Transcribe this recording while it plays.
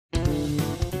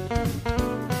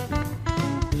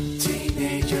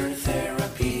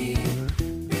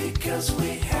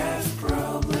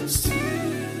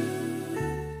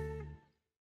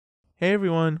Hey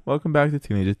everyone, welcome back to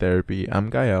Teenager Therapy.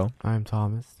 I'm Gael. I'm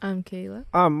Thomas. I'm Kayla.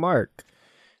 I'm Mark.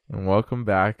 And welcome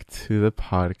back to the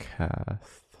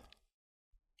podcast.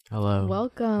 Hello.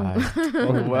 Welcome.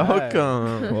 Hi.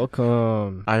 Welcome.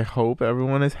 Welcome. I hope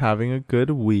everyone is having a good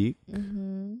week.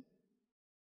 Mm-hmm.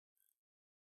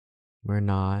 We're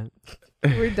not.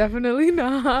 We're definitely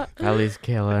not. At least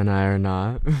Kayla and I are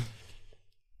not.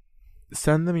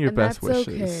 Send them your And best that's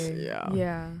wishes. Okay. Yeah.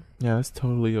 Yeah. Yeah, that's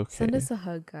totally okay. Send us a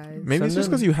hug, guys. Maybe it's Send just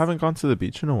because them- you haven't gone to the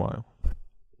beach in a while.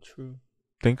 True.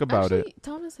 Think about Actually, it.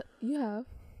 Thomas, you have.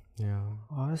 Yeah.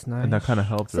 Oh, that's nice. And that kind of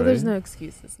helps, So right? there's no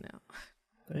excuses now.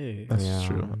 Hey. That's Yeah.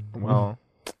 true. Well,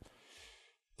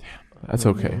 that's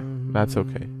okay. That's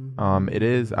okay. It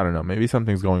is, I don't know, maybe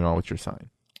something's going on with your sign.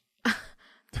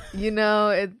 You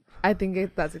know, I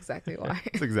think that's exactly why.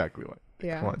 That's exactly why.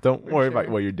 Yeah. Come on, don't for worry sure.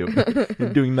 about what you're doing. You're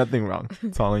doing nothing wrong.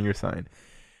 It's all in your sign.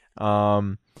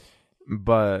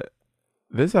 But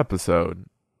this episode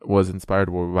was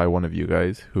inspired by one of you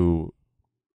guys who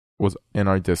was in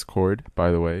our Discord,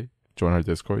 by the way. Join our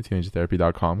Discord,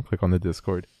 teenagetherapy.com. Click on the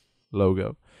Discord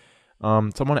logo.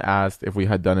 Someone asked if we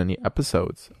had done any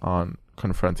episodes on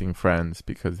confronting friends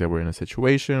because they were in a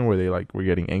situation where they were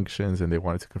getting anxious and they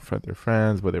wanted to confront their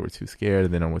friends, but they were too scared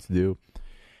and they don't know what to do.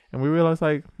 And we realized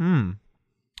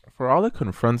for all the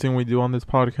confronting we do on this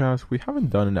podcast, we haven't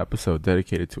done an episode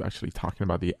dedicated to actually talking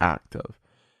about the act of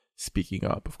speaking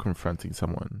up, of confronting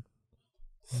someone.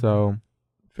 So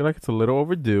I feel like it's a little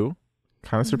overdue.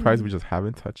 Kind of surprised we just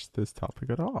haven't touched this topic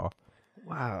at all.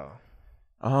 Wow.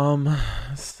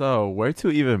 So where to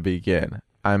even begin?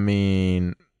 I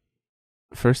mean,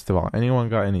 first of all, anyone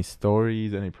got any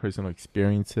stories, any personal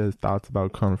experiences, thoughts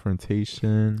about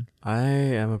confrontation? I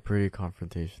am a pretty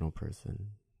confrontational person.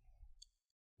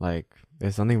 Like,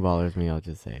 if something bothers me, I'll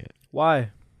just say it.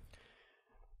 Why?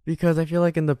 Because I feel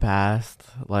like in the past,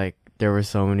 there were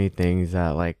so many things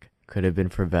that, could have been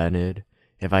prevented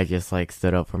if I just,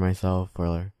 stood up for myself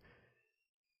or,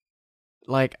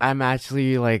 I'm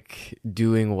actually,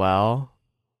 doing well.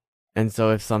 And so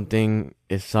if someone,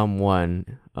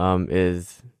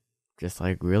 is just,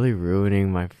 really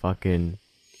ruining my fucking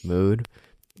mood,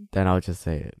 then I'll just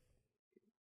say it.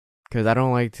 Because I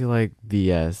don't like to,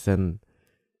 BS and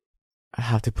I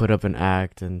have to put up an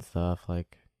act and stuff.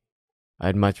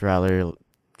 I'd much rather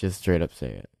just straight up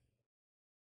say it.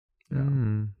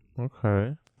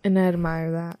 Okay. And I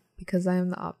admire that because I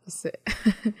am the opposite.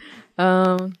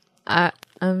 I'm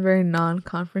very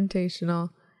non-confrontational.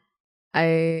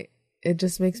 It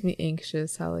just makes me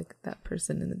anxious how that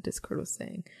person in the Discord was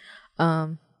saying.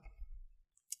 Yeah,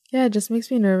 it just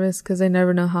makes me nervous because I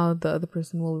never know how the other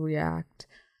person will react.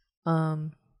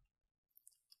 And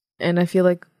I feel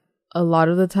like a lot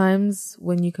of the times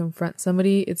when you confront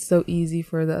somebody, it's so easy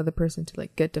for the other person to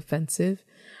get defensive.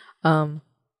 And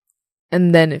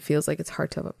then it feels like it's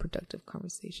hard to have a productive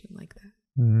conversation like that.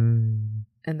 And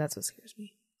that's what scares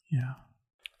me. Yeah.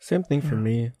 Same thing for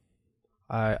me.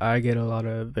 I get a lot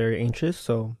of very anxious,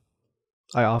 so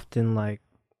I often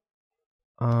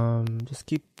just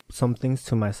keep some things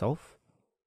to myself.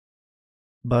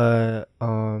 But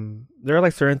there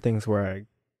are certain things where I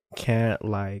can't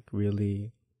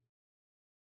really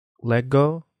let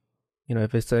go. You know,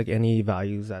 if it's any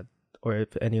values or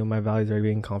if any of my values are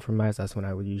being compromised, that's when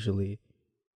I would usually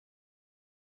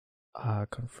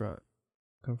confront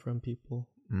people.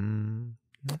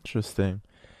 Interesting.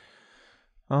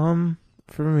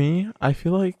 For me, I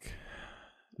feel like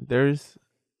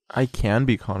I can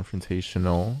be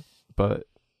confrontational, but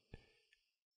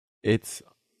I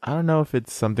don't know if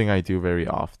it's something I do very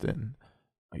often.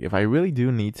 If I really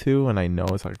do need to, and I know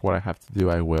it's what I have to do,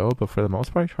 I will. But for the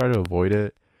most part, I try to avoid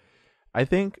it. I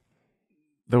think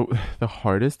the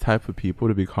hardest type of people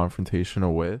to be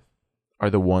confrontational with are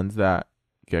the ones that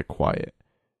get quiet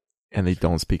and they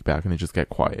don't speak back and they just get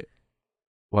quiet.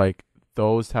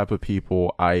 Those type of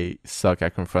people, I suck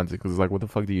at confronting because it's what the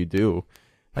fuck do you do?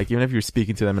 Even if you're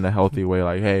speaking to them in a healthy way,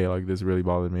 hey, this really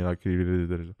bothered me.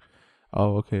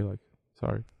 Oh, okay,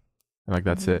 sorry, and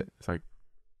that's it. It's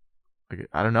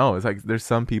I don't know. It's there's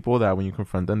some people that when you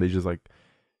confront them, they just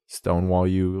stonewall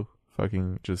you,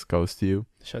 fucking just ghost you,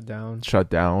 shut down,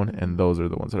 and those are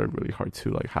the ones that are really hard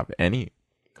to have any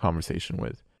conversation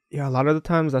with. Yeah, a lot of the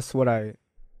times that's what I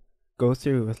go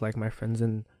through with my friends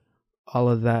and all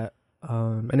of that.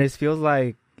 And it feels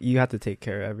like you have to take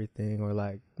care of everything or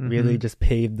really just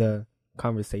pave the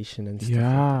conversation and stuff.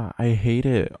 Yeah, I hate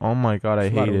it. Oh my god, I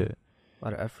hate it. A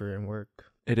lot of effort and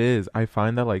work. It is. I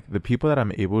find that the people that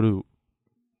I'm able to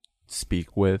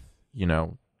speak with,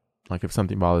 if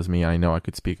something bothers me, I know I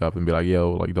could speak up and be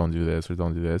yo, don't do this or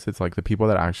don't do this. It's the people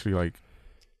that actually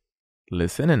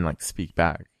listen and speak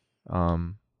back.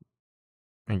 And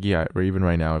yeah, or even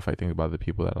right now, if I think about the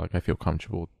people that like I feel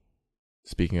comfortable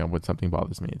speaking up when something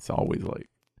bothers me, it's always like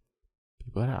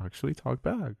people that actually talk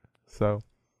back. So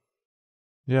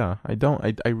yeah, I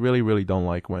really, really don't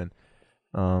like when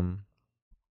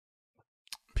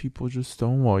people just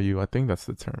stonewall you. I think that's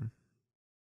the term.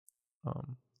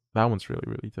 That one's really,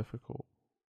 really difficult.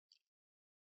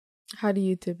 How do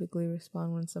you typically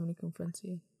respond when somebody confronts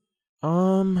you?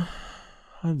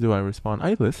 How do I respond?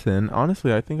 I listen.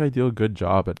 Honestly, I think I do a good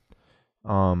job at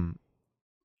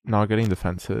not getting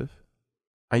defensive.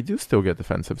 I do still get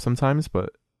defensive sometimes,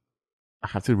 but I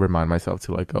have to remind myself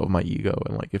to let go of my ego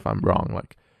and like if I'm wrong,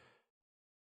 like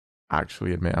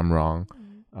actually admit I'm wrong.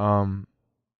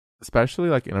 Especially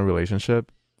like in a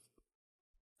relationship,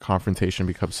 confrontation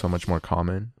becomes so much more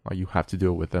common. Like you have to do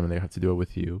it with them and they have to do it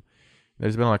with you.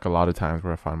 There's been like a lot of times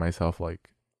where I find myself like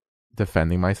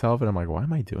defending myself and I'm like, why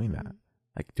am I doing that?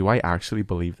 Like, do I actually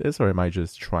believe this or am I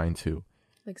just trying to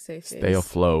Like save face. stay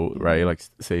afloat, right? Like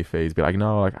save face, be like,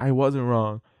 no, like I wasn't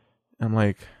wrong. I'm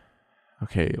like,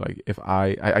 okay, like if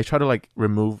I try to like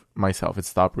remove myself and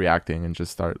stop reacting and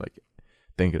just start like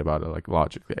thinking about it like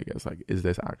logically, I guess. Like, is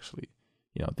this actually,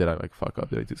 did I like fuck up?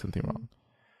 Did I do something wrong?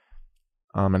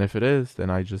 And if it is, then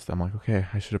I'm like, okay,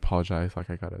 I should apologize. Like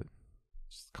I gotta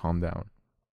just calm down.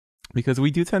 Because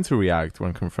we do tend to react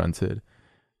when confronted.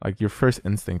 Like your first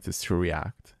instinct is to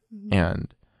react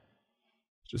and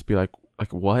just be like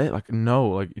what? Like no,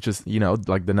 like just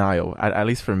like denial. At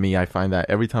least for me, I find that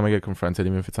every time I get confronted,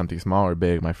 even if it's something small or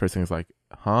big, my first thing is like,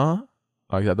 huh?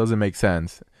 Like that doesn't make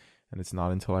sense. And it's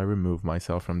not until I remove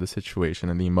myself from the situation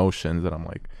and the emotions that I'm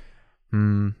like,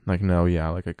 like no, yeah,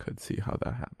 like I could see how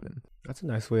that happened. That's a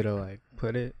nice way to like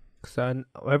put it. Cause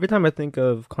every time I think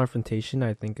of confrontation,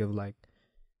 I think of like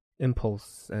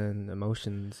impulse and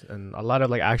emotions, and a lot of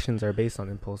like actions are based on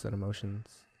impulse and emotions.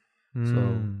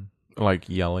 So like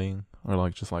yelling or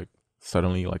like just like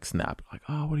suddenly like snap, like,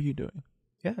 oh, what are you doing?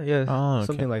 Yeah, okay.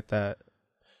 Something like that.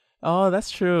 Oh,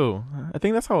 that's true. I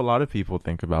think that's how a lot of people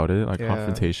think about it. Like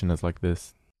confrontation is like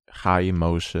this high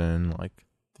emotion, like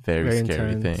very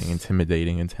scary intense thing,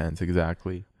 intimidating, intense.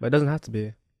 Exactly. But it doesn't have to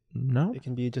be. No, it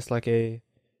can be just like a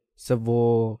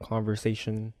civil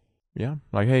conversation. Yeah,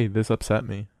 like, hey, this upset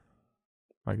me.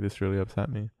 Like, this really upset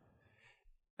me.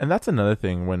 And that's another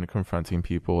thing when confronting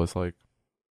people is like,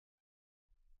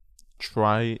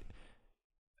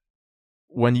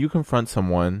 when you confront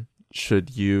someone,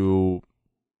 should you,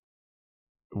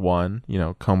 one,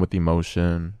 come with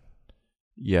emotion,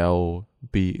 yell,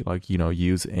 be like,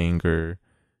 use anger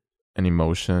and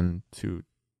emotion to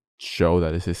show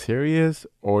that this is serious,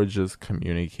 or just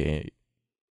communicate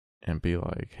and be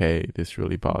like, hey, this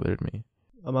really bothered me?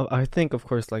 I think, of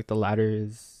course, like the latter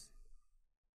is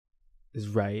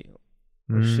right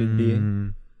or should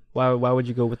be. Why would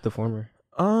you go with the former?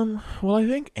 Well, I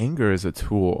think anger is a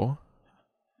tool.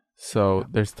 So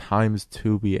there's times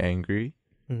to be angry.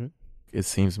 It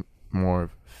seems more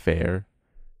fair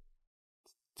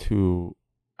to,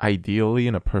 ideally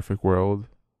in a perfect world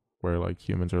where like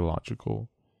humans are logical,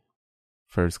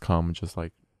 first come just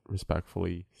like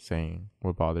respectfully saying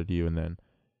what bothered you, and then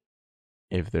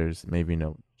if there's maybe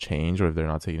no change or if they're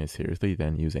not taking it seriously,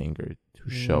 then use anger to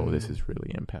show this is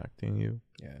really impacting you.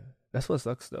 Yeah, that's what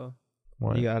sucks though.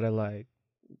 What? You gotta like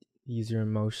use your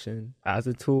emotion as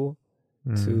a tool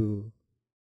to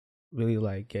really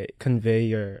like convey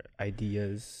your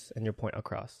ideas and your point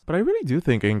across. But I really do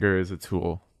think anger is a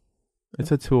tool.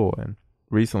 It's a tool, and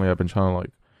recently I've been trying to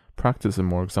like practice it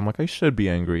more because I'm like, I should be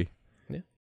angry. Yeah,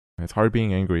 it's hard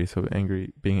being angry, so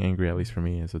being angry, at least for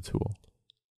me, is a tool.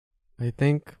 I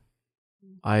think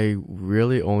I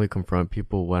really only confront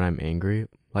people when I'm angry.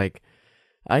 Like,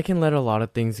 I can let a lot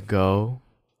of things go,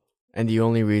 and the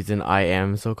only reason I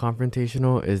am so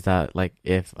confrontational is that, like,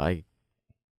 if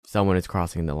someone is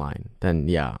crossing the line, then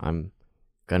yeah, I'm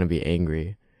gonna be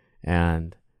angry.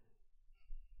 And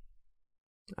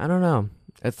I don't know.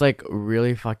 It's like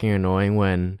really fucking annoying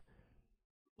when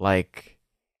like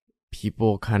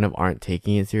people kind of aren't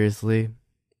taking it seriously,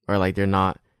 or like they're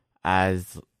not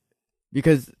as,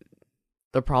 because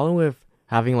the problem with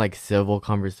having like civil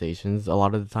conversations a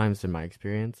lot of the times in my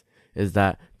experience is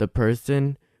that the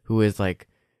person who is like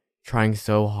trying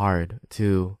so hard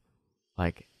to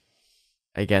like,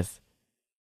 I guess,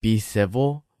 be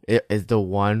civil is the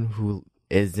one who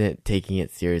isn't taking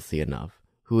it seriously enough,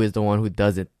 who is the one who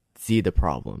doesn't see the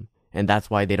problem, and that's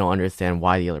why they don't understand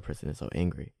why the other person is so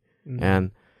angry.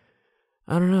 And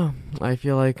I don't know, I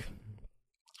feel like,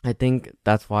 I think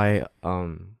that's why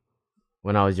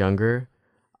when I was younger,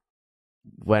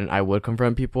 when I would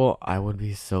confront people, I would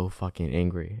be so fucking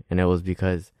angry, and it was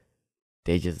because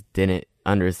they just didn't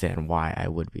understand why I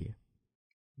would be.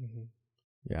 Mhm.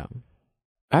 Yeah.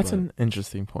 That's But- an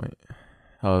interesting point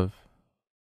of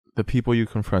the people you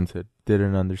confronted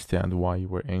didn't understand why you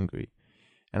were angry.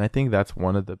 And I think that's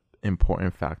one of the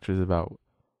important factors about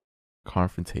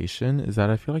confrontation is that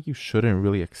I feel like you shouldn't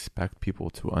really expect people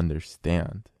to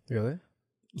understand. Really?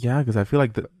 Yeah, because I feel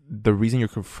like the reason you're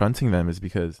confronting them is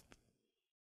because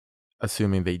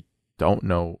assuming they don't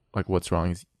know like what's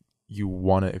wrong is you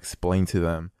want to explain to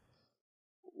them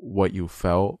what you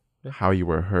felt, how you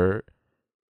were hurt,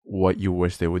 what you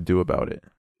wish they would do about it.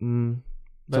 But in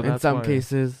that's some why-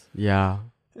 cases, yeah.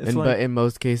 It's But in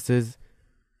most cases,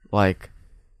 like,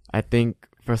 I think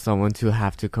for someone to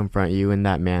have to confront you in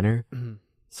that manner,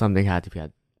 something had to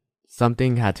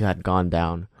have gone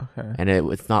down, okay. and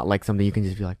it's not like something you can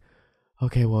just be like,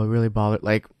 okay, well, it really bothered.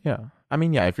 Like, Yeah. I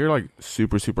mean, yeah, if you're like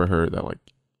super, super hurt that like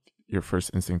your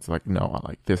first instinct is like, no,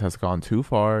 like this has gone too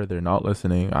far. They're not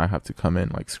listening. I have to come in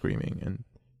like screaming and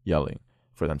yelling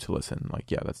for them to listen. Like,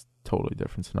 yeah, that's totally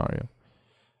different scenario.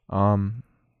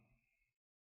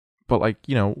 But like,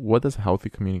 you know, what does healthy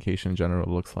communication in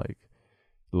general look like?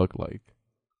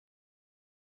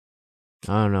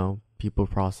 I don't know. People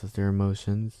process their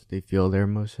emotions. They feel their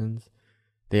emotions.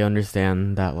 They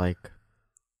understand that, like,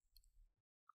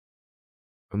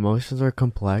 emotions are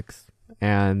complex.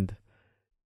 And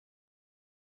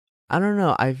I don't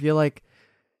know. I feel like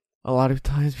a lot of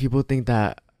times people think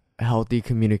that healthy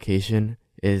communication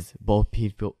is both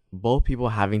people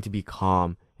having to be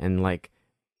calm and, like,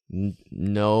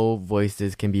 no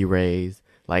voices can be raised.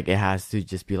 Like, it has to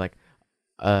just be, like,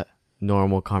 a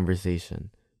normal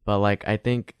conversation. But, like, I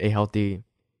think a healthy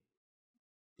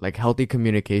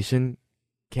communication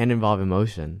can involve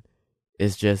emotion.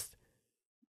 It's just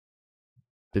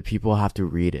the people have to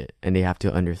read it and they have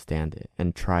to understand it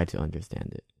and try to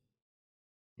understand it.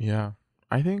 Yeah.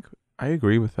 I think I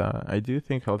agree with that. I do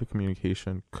think healthy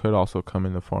communication could also come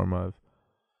in the form of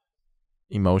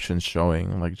emotions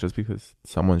showing. Like, just because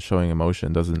someone's showing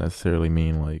emotion doesn't necessarily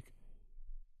mean like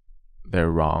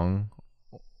they're wrong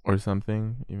or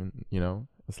something. Even, you know,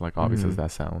 it's like obvious as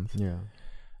that sounds. Yeah.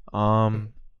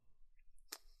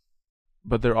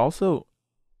 But there also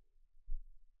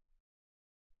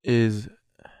is,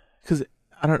 because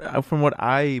I don't, from what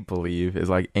I believe is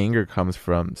like anger comes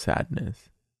from sadness,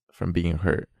 from being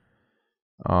hurt.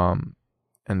 And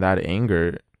that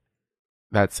anger,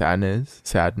 that sadness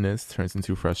turns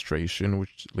into frustration,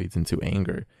 which leads into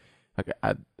anger. Like,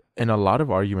 in a lot of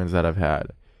arguments that I've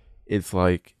had, it's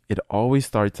like it always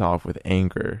starts off with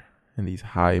anger and these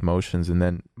high emotions, and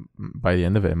then by the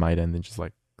end of it, it might end in just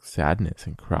like sadness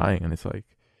and crying. And it's like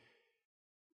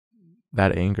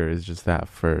that anger is just that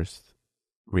first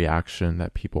reaction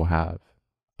that people have,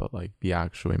 but like the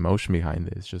actual emotion behind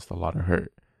it is just a lot of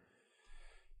hurt.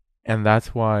 And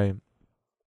that's why,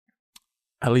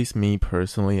 at least me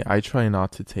personally, I try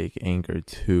not to take anger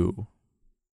too,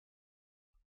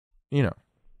 you know,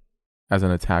 as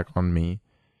an attack on me,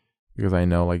 because I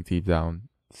know like deep down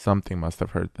something must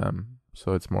have hurt them.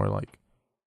 So it's more like,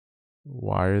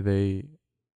 what's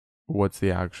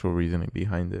the actual reasoning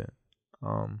behind it?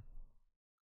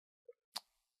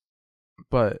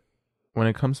 But when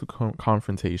it comes to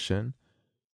confrontation,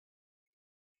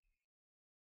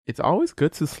 it's always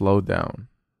good to slow down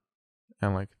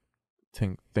and like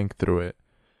think through it.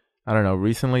 I don't know.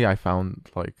 Recently, I found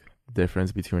like the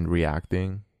difference between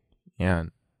reacting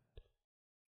and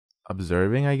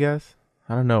observing, I guess.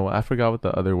 I don't know. I forgot what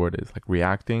the other word is. Like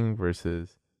reacting with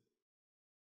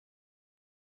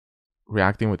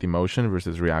emotion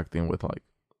versus reacting with like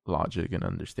logic and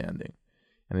understanding.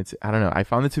 And it's, I don't know, I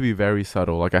found it to be very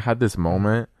subtle. Like I had this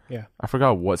moment. Yeah. I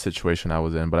forgot what situation I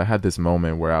was in, but I had this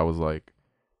moment where I was like,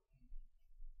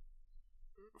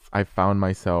 I found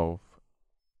myself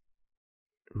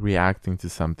reacting to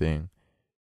something,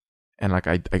 and like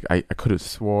I could have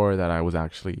swore that I was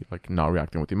actually like not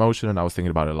reacting with emotion, and I was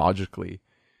thinking about it logically.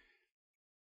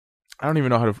 I don't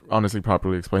even know how to honestly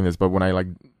properly explain this, but when I like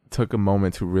took a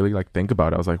moment to really like think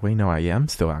about it, I was like, wait, no, I am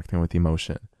still acting with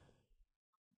emotion.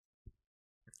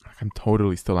 Like I'm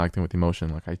totally still acting with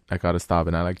emotion. Like I gotta stop.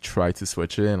 And I like tried to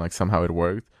switch it, and like somehow it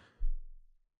worked.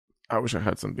 I wish I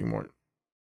had something more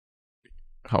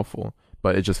helpful,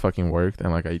 but it just fucking worked.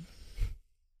 And like I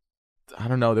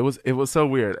don't know. It was so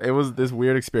weird. It was this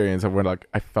weird experience of when like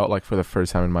I felt like for the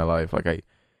first time in my life, like I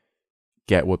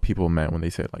get what people meant when they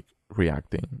said like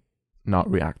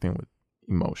not reacting with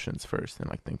emotions first, and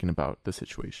like thinking about the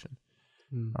situation.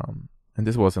 And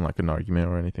this wasn't like an argument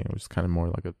or anything. It was kind of more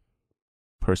like a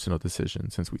personal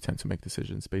decision, since we tend to make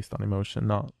decisions based on emotion,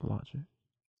 not logic.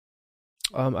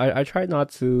 I try not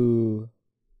to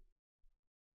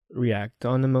react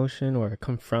on emotion or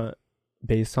confront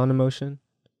based on emotion.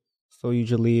 So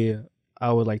usually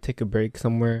I would like take a break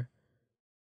somewhere.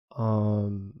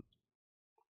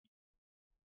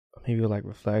 Maybe like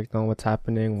reflect on what's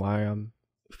happening, why I'm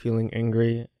feeling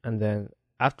angry, and then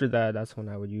after that, that's when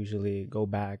I would usually go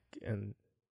back and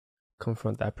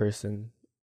confront that person.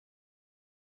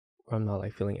 Where I'm not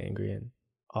like feeling angry and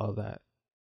all that.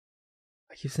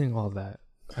 I keep saying all that.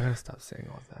 I gotta stop saying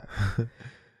all that.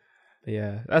 But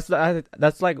yeah,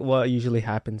 that's like what usually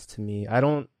happens to me. I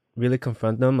don't really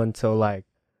confront them until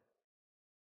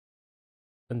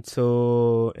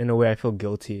in a way I feel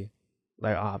guilty.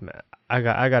 Like, oh man,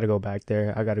 I gotta go back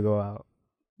there. I gotta go out.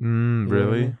 You know what I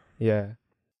Really? mean? Yeah.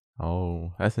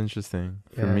 Oh, that's interesting.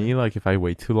 For Yeah. me, like if I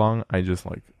wait too long, I just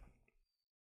like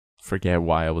forget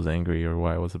why I was angry or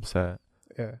why I was upset.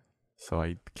 Yeah. So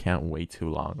I can't wait too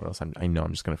long, or else I know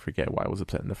I'm just gonna forget why I was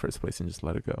upset in the first place and just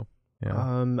let it go. Yeah.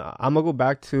 I'm gonna go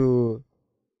back to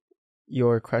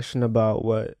your question about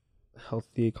what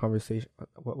healthy conversation.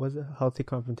 What was it? Healthy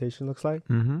confrontation looks like.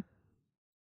 Mm-hmm.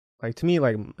 Like to me,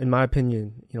 like in my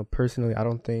opinion, personally, I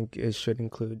don't think it should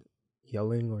include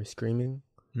yelling or screaming.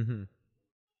 Mm-hmm.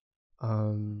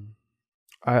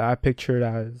 I picture it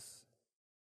as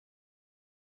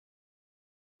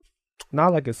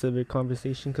not like a civic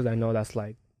conversation because I know that's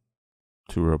like,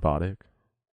 Too robotic.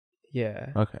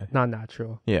 yeah, Okay. not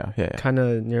natural. Yeah. Kind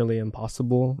of nearly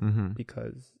impossible Mm-hmm.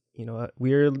 because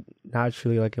we're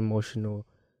naturally like emotional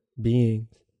beings.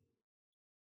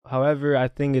 However, I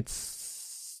think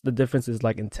it's the difference is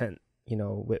like intent.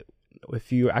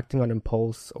 If you're acting on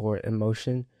impulse or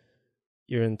emotion,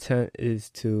 your intent is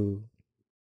to,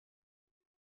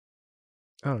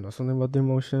 I don't know, something about the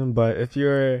emotion. But if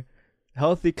you're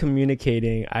healthy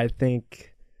communicating, I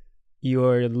think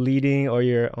you're leading or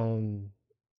you're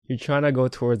trying to go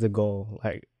towards a goal.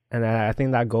 Like, and I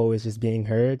think that goal is just being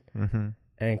heard Mm-hmm.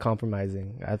 and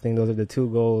compromising. I think those are the two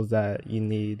goals that you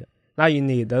need. Not you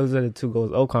need. Those are the two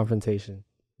goals of confrontation.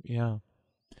 Yeah.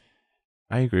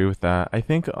 I agree with that. I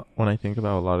think when I think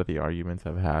about a lot of the arguments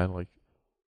I've had, like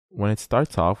when it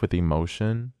starts off with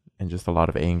emotion and just a lot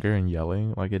of anger and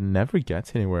yelling, like it never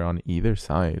gets anywhere on either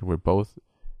side. We're both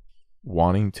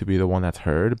wanting to be the one that's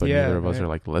heard, but Yeah, neither of us right. are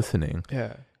like listening.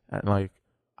 Yeah. And like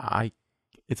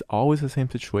it's always the same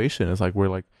situation. It's like we're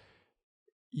like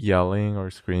yelling or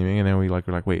screaming, and then we're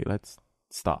like, wait, let's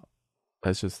stop.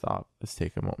 Let's just stop. Let's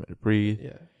take a moment to breathe,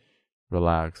 Yeah.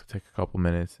 relax, take a couple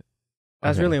minutes.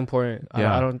 That's Okay. really important.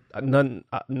 Yeah.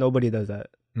 Nobody does that.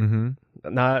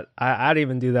 Mm-hmm. I didn't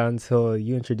even do that until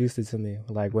you introduced it to me.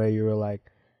 Like where you were like,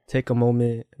 take a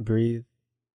moment, breathe.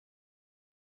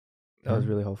 That was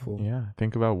really helpful. Yeah.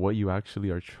 Think about what you actually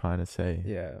are trying to say.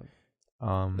 Yeah.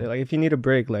 Yeah. Like if you need a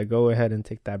break, like go ahead and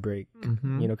take that break.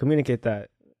 Mm-hmm. Communicate that.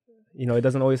 It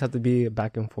doesn't always have to be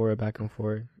back and forth.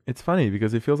 It's funny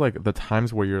because it feels like the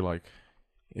times where you're like,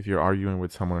 if you're arguing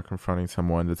with someone or confronting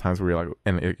someone, the times where you're like,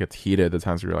 and it gets heated, the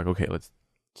times where you're like, okay, let's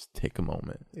just take a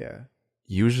moment. Yeah.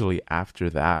 Usually after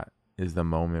that is the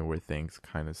moment where things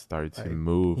kind of start to Like,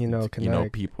 move.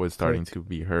 connect, People are starting click. to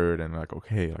be heard and like,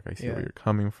 okay, like I see Yeah. where you're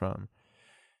coming from.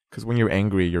 Because when you're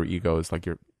angry, your ego is like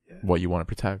what you want to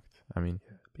protect. I mean,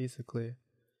 Basically.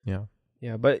 yeah.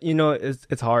 Yeah, but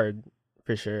it's hard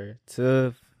for sure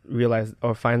to realize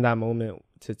or find that moment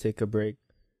to take a break.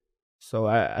 So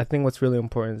I think what's really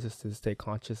important is to stay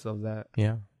conscious of that.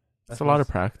 Yeah. It's a lot of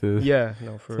practice. Yeah,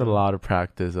 no, for It's a lot of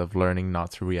practice of learning not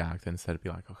to react, instead of be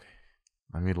like, okay,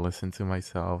 let me listen to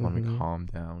myself. Let me calm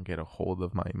down, get a hold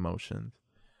of my emotions.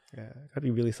 Yeah, gotta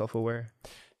be really self-aware.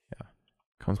 Yeah.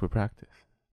 Comes with practice.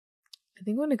 I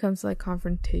think when it comes to like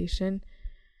confrontation,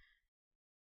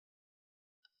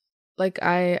 like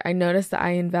I notice that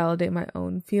I invalidate my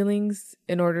own feelings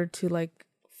in order to like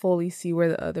fully see where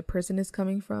the other person is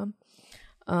coming from.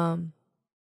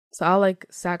 So I'll like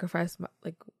sacrifice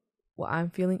like what I'm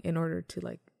feeling in order to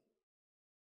like,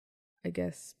 I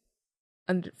guess,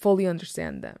 fully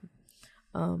understand them.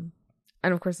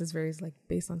 And of course this varies like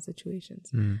based on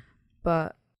situations.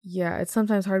 But yeah, it's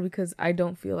sometimes hard because I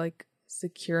don't feel like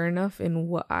secure enough in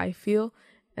what I feel.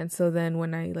 And so then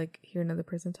when I like hear another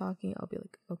person talking, I'll be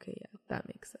like, okay, yeah, that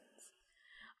makes sense.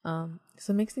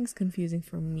 So it makes things confusing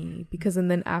for me because, and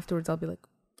then afterwards I'll be like,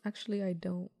 actually, I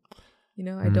don't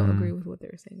agree with what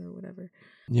they're saying or whatever.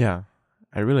 Yeah.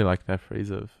 I really like that phrase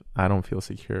of, I don't feel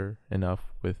secure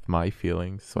enough with my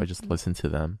feelings, so I just listen to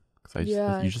them. Because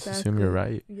you just assume you're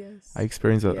right. Yes. I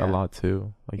experience it a lot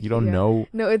too. Like you don't know.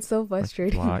 No, it's so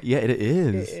frustrating. Why. Yeah, it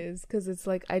is. It is because it's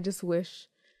like I just wish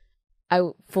I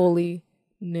fully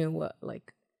knew what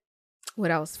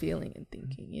I was feeling and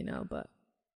thinking, but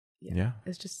yeah,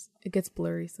 it's just, it gets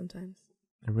blurry sometimes.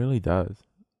 It really does.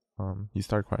 you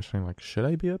start questioning, like, should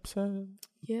I be upset?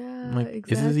 Yeah, Like,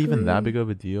 exactly. is this even that big of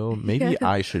a deal? Maybe Yes.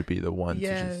 I should be the one to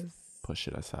Yes. just push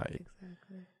it aside.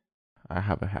 Exactly. I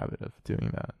have a habit of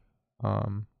doing that.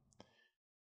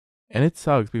 And it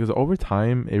sucks because over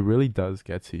time it really does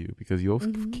get to you, because you'll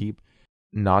keep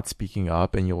not speaking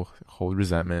up and you'll hold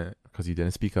resentment because you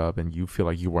didn't speak up and you feel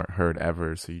like you weren't heard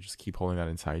ever, so you just keep holding that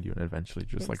inside you and eventually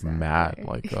just like mad,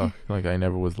 like like I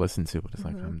never was listened to, but it's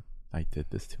like I did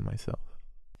this to myself.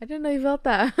 I didn't know you felt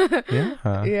that.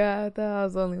 Yeah. Yeah, I thought I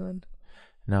was the only one.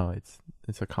 No,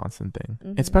 it's a constant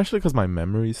thing, especially because my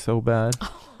memory is so bad.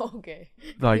 Okay.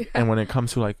 Like, and when it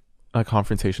comes to like a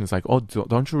confrontation, it's like, oh,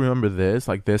 don't you remember this?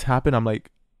 Like, this happened. I'm like,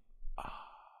 I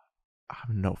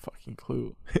have no fucking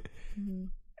clue.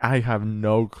 I have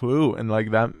no clue, and like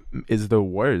that is the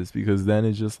worst, because then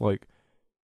it's just like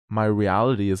my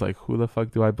reality is like, who the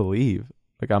fuck do I believe?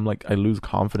 Like, I'm like, I lose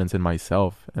confidence in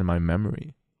myself and my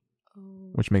memory,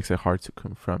 which makes it hard to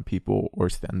confront people or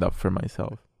stand up for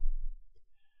myself.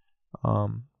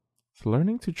 So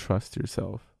learning to trust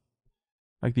yourself.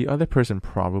 Like, the other person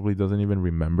probably doesn't even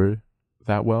remember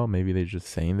that well. Maybe they're just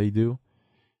saying they do.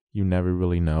 You never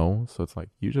really know. So it's like,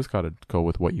 you just gotta go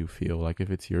with what you feel. Like, if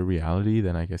it's your reality,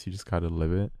 then I guess you just gotta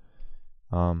live it.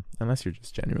 Unless you're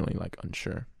just genuinely like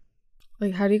unsure.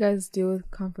 Like, how do you guys deal with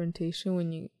confrontation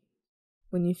when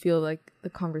you feel like the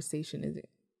conversation isn't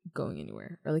going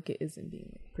anywhere, or like it isn't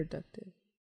being productive?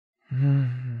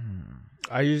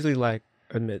 I usually like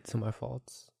admit to my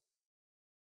faults.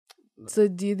 So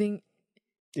do you think,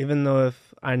 even though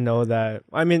if I know that,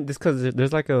 I mean, just because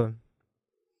there's like a,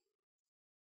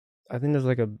 I think there's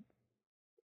like a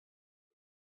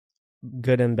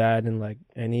good and bad in like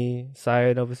any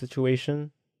side of a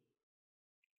situation.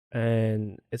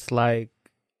 And it's like,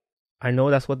 I know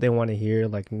that's what they want to hear,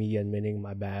 like me admitting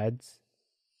my bads.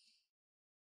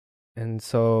 And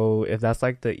so if that's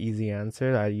like the easy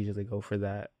answer, I usually go for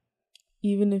that.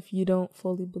 even if you don't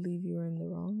fully believe you were in the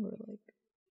wrong,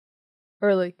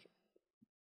 or like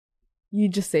you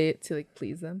just say it to like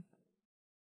please them?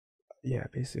 Yeah,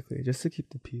 basically, just to keep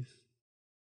the peace.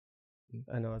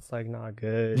 I know it's like not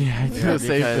good. Yeah, I do the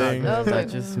same thing. That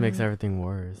just makes everything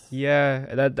worse.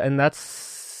 Yeah, that's I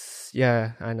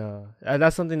know.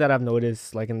 That's something that I've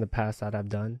noticed like in the past that I've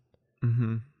done.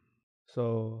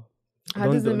 So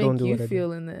how does it make you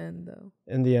feel in the end, though?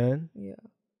 In the end? Yeah.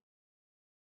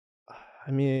 I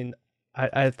mean,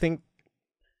 I think,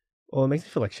 well, it makes me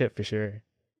feel like shit for sure.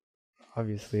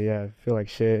 Obviously, yeah, I feel like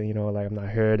shit, you know, like I'm not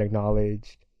heard,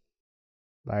 acknowledged.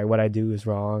 Like what I do is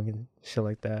wrong and shit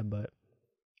like that. But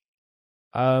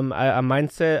a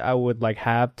mindset I would like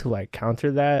have to like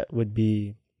counter that would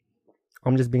be,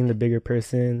 I'm just being the bigger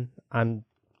person. I'm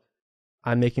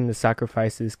making the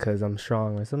sacrifices because I'm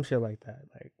strong or some shit like that.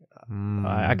 Like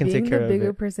I can take care of it. Being the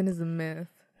bigger person is a myth.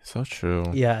 So true.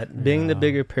 Yeah, being the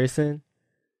bigger person,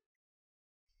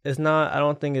 it's not. I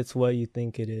don't think it's what you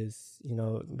think it is. You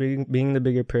know, being the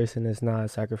bigger person is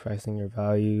not sacrificing your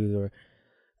values or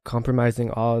compromising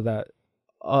all that.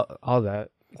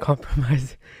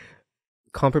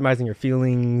 Compromising your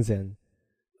feelings and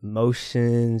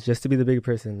emotions just to be the bigger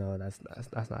person. No,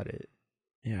 that's not it.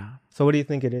 Yeah. So what do you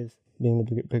think it is, being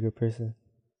the bigger person?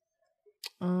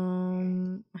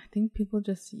 I think people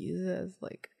just use it as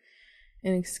like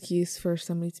an excuse for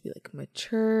somebody to be like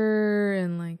mature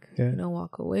and like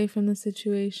walk away from the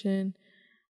situation.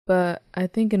 But I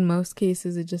think in most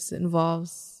cases it just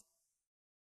involves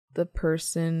the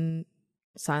person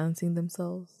silencing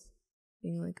themselves,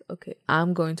 being like, okay,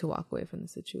 I'm going to walk away from the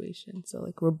situation, so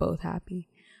like we're both happy.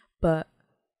 But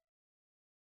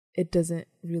it doesn't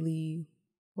really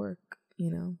work,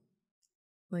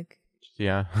 like,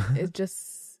 yeah. It's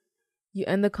just, you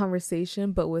end the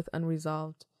conversation but with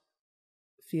unresolved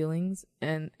feelings,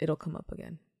 and it'll come up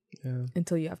again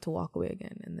until you have to walk away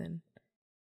again, and then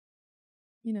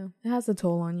it has a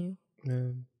toll on you.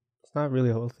 It's not really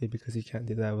healthy because you can't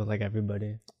do that with like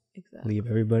everybody. Exactly. Leave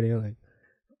everybody, like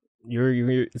you're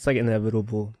it's like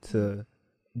inevitable to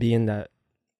be in that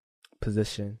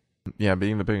position. Yeah,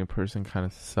 being the bigger person kind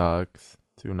of sucks.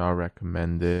 Do not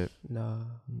recommend it. No.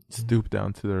 Stoop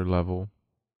down to their level.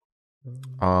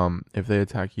 If they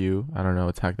attack you, I don't know,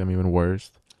 attack them even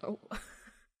worse. Oh.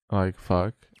 Like,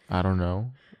 fuck. I don't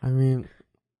know. I mean,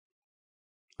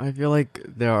 I feel like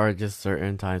there are just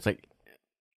certain times, like,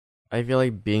 I feel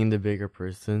like being the bigger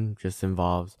person just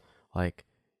involves, like,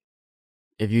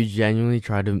 if you genuinely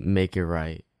try to make it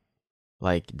right,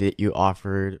 like, that you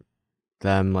offered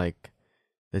them, like,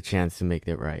 the chance to make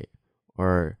it right,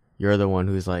 or you're the one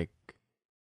who's, like,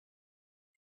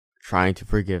 trying to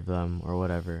forgive them or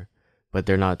whatever, but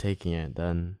they're not taking it,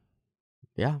 then,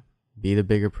 yeah, be the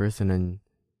bigger person and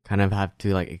kind of have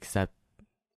to like accept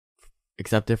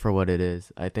it for what it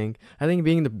is. I think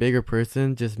being the bigger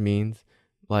person just means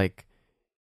like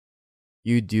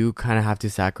you do kind of have to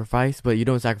sacrifice, but you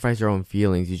don't sacrifice your own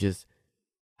feelings. You just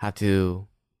have to,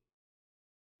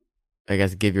 I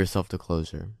guess, give yourself the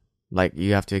closure. Like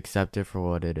you have to accept it for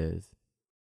what it is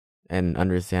and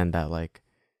understand that like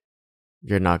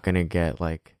you're not going to get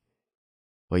like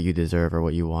what you deserve or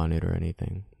what you wanted or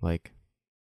anything. Like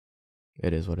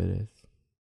it is what it is.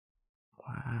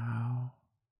 Wow.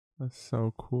 That's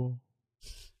so cool.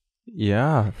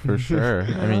 Yeah, for sure.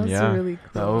 I mean, That's yeah. really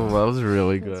cool. That was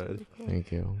really That's good. really cool.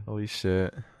 Thank you. Holy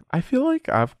shit. I feel like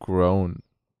I've grown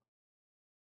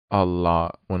a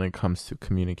lot when it comes to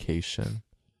communication.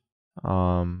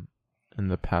 In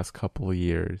the past couple of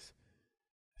years.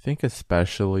 I think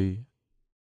especially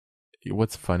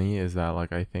what's funny is that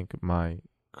like I think my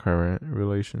current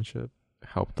relationship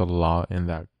helped a lot in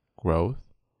that growth.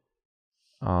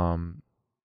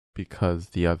 Because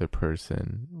the other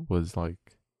person was like,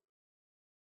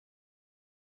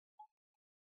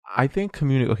 I think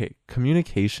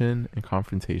communication and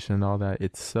confrontation and all that,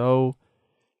 it's so,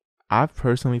 I've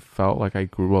personally felt like I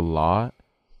grew a lot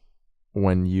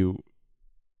when you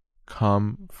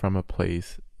come from a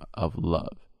place of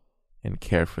love and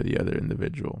care for the other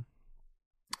individual.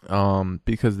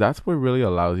 Because that's what really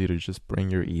allows you to just bring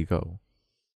your ego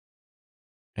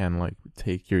and like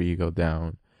take your ego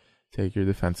down, take your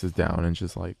defenses down, and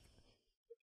just like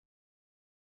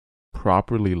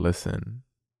properly listen.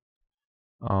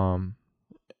 And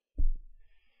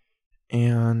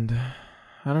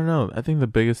I don't know. I think the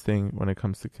biggest thing when it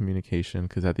comes to communication,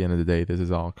 because at the end of the day, this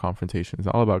is all confrontation. It's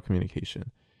all about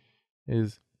communication.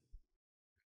 Is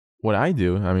what I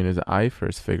do. I mean, is I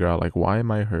first figure out like, why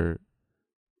am I hurt?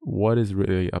 What is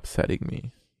really upsetting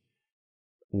me?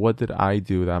 What did I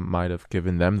do that might have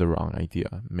given them the wrong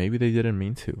idea? Maybe they didn't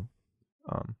mean to.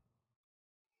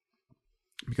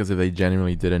 Because if they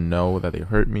genuinely didn't know that they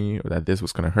hurt me or that this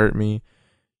was going to hurt me,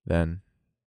 then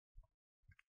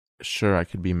sure, I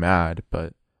could be mad,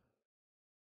 but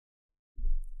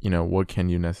you know, what can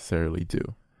you necessarily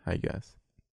do, I guess.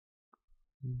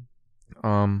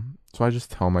 So I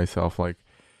just tell myself like,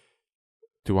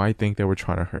 do I think they were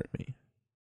trying to hurt me?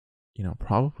 You know,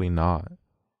 probably not.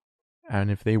 And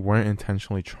if they weren't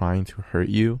intentionally trying to hurt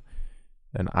you,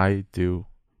 then I do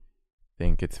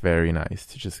think it's very nice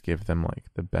to just give them like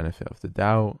the benefit of the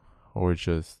doubt, or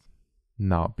just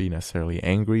not be necessarily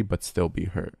angry but still be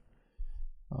hurt.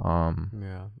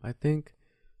 Yeah, I think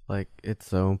like it's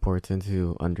so important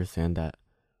to understand that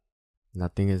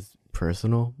nothing is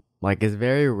personal. Like it's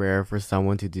very rare for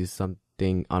someone to do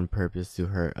something on purpose to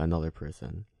hurt another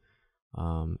person.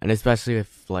 And especially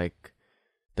if like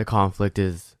the conflict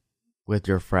is with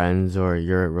your friends or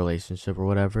your relationship or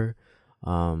whatever,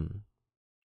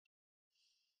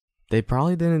 they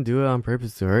probably didn't do it on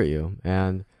purpose to hurt you.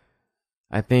 And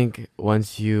I think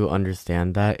once you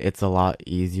understand that, it's a lot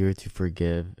easier to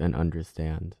forgive and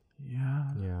understand.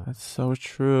 Yeah, that's so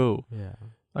true. Yeah.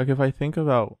 Like if I think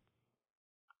about,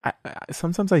 I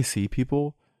sometimes I see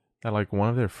people that like one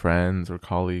of their friends or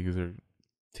colleagues or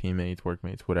teammates,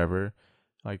 workmates, whatever,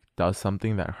 like does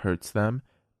something that hurts them,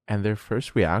 and their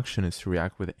first reaction is to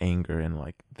react with anger and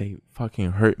like, they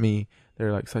fucking hurt me.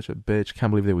 They're like such a bitch.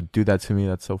 Can't believe they would do that to me.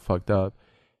 That's so fucked up.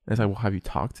 And it's like, well, have you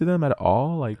talked to them at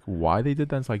all? Like, why they did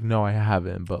that? It's like, no, I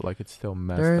haven't, but like, it's still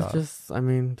messed up.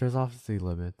 There's obviously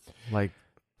limits. Like,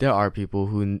 there are people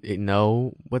who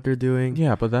know what they're doing.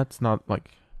 Yeah, but that's not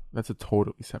like, that's a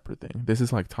totally separate thing. This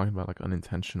is like talking about like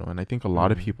unintentional. And I think a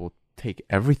lot of people take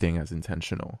everything as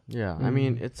intentional. Yeah, I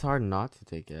mean, it's hard not to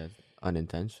take it as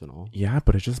unintentional. Yeah,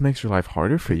 but it just makes your life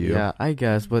harder for you. Yeah, I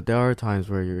guess, but there are times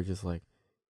where you're just like,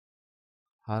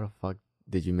 how the fuck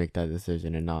did you make that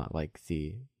decision and not like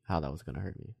see how that was gonna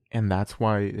hurt me? And that's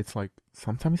why it's like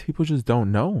sometimes people just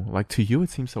don't know. Like to you,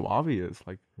 it seems so obvious.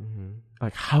 Like,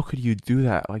 like how could you do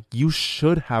that? Like you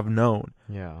should have known.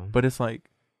 Yeah. But it's like,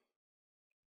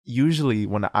 usually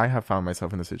when I have found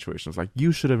myself in the situation, it's like,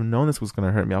 you should have known this was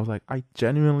gonna hurt me. I was like, I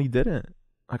genuinely didn't.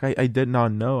 Like I did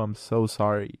not know. I'm so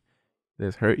sorry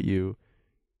this hurt you.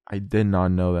 I did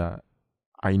not know that.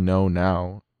 I know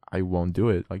now. I won't do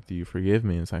it. Like, do you forgive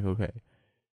me? And it's like, okay.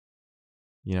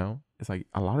 You know? It's like,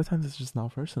 a lot of times it's just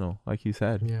not personal. Like you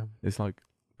said. Yeah. It's like,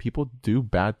 people do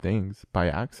bad things by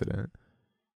accident.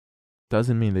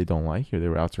 Doesn't mean they don't like you. They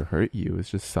were out to hurt you. It's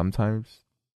just sometimes,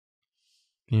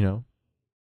 you know,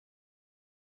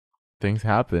 things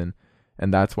happen.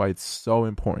 And that's why it's so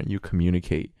important you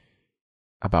communicate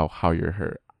about how you're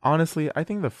hurt. Honestly, I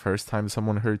think the first time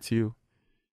someone hurts you,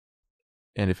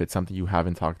 and if it's something you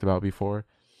haven't talked about before,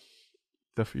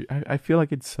 I feel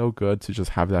like it's so good to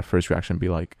just have that first reaction be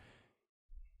like,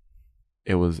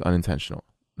 it was unintentional.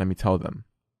 Let me tell them,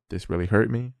 this really hurt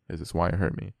me. This is why it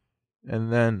hurt me.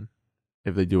 And then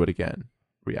if they do it again,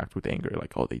 react with anger,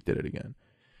 like, oh, they did it again.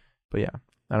 But yeah,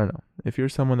 I don't know. If you're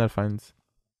someone that finds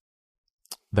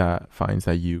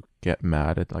that you get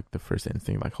mad at like the first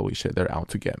instinct, like, holy shit, they're out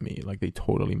to get me, like they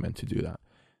totally meant to do that.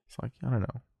 It's like, I don't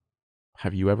know.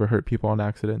 Have you ever hurt people on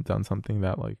accident, done something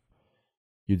that like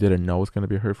you didn't know was going to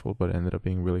be hurtful, but ended up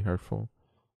being really hurtful?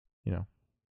 You know,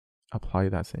 apply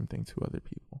that same thing to other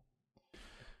people.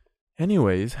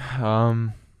 Anyways,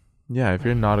 yeah, if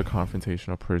you're not a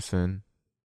confrontational person,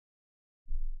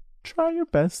 try your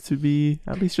best to be,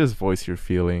 at least just voice your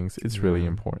feelings. It's really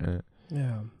important.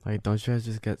 Yeah. Like, don't you guys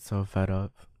just get so fed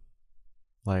up?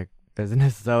 Like, isn't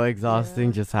it so exhausting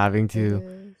Yeah, just having It to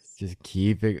is. just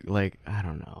keep it? Like, I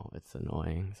don't know. It's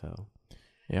annoying. So,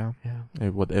 Yeah, yeah.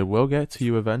 it will get to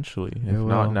you eventually. It If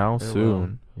not will. now, It will.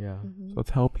 soon. Yeah. Mhm. So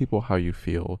tell people how you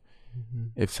feel. Mm-hmm.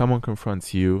 If someone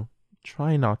confronts you,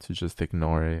 try not to just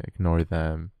ignore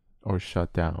them, or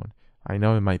shut down. I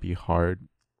know it might be hard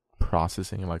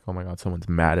processing, like, oh my god, someone's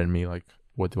mad at me. Like,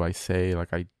 what do I say? Like,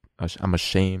 I'm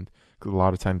ashamed. Because a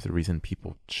lot of times the reason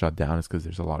people shut down is because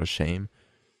there's a lot of shame.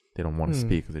 They don't want to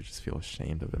speak because they just feel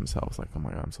ashamed of themselves. Like, oh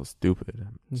my god, I'm so stupid.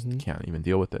 I just can't even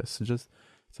deal with this. It's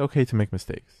okay to make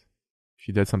mistakes. If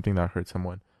you did something that hurt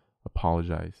someone,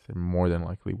 apologize. They're more than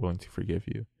likely willing to forgive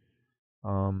you.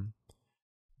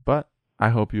 But I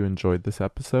hope you enjoyed this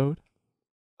episode.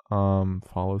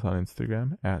 Follow us on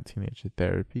Instagram at Teenage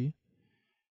Therapy.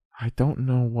 I don't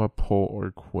know what poll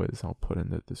or quiz I'll put in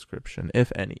the description,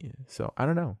 if any. So I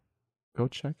don't know. Go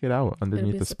check it out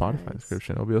underneath the Spotify surprise.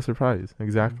 description. It'll be a surprise.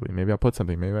 Exactly. Maybe I'll put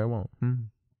something. Maybe I won't.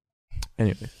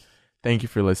 Anyways, thank you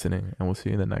for listening, and we'll see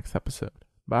you in the next episode.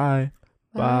 Bye.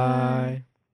 Bye.